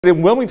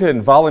In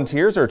Wilmington,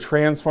 volunteers are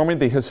transforming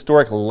the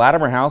historic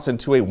Latimer House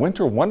into a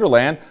winter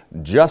wonderland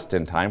just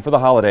in time for the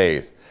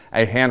holidays.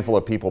 A handful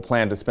of people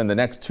plan to spend the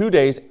next 2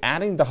 days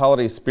adding the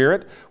holiday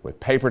spirit with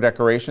paper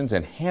decorations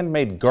and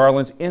handmade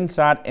garlands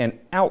inside and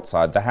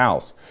outside the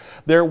house.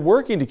 They're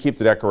working to keep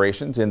the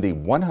decorations in the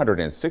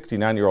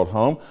 169-year-old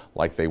home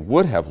like they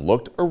would have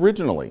looked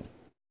originally.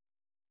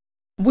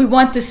 We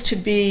want this to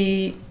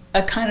be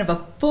a kind of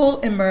a full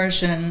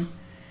immersion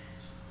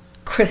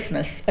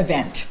Christmas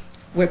event,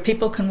 where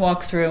people can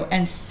walk through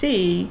and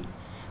see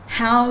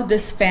how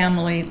this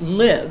family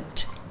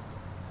lived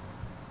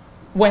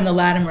when the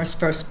Latimers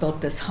first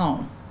built this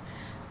home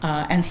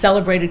and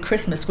celebrated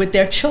Christmas with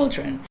their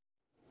children.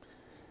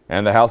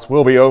 And the house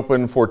will be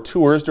open for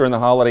tours during the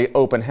holiday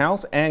open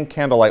house and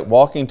candlelight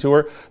walking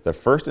tour the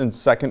first and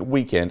second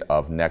weekend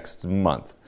of next month.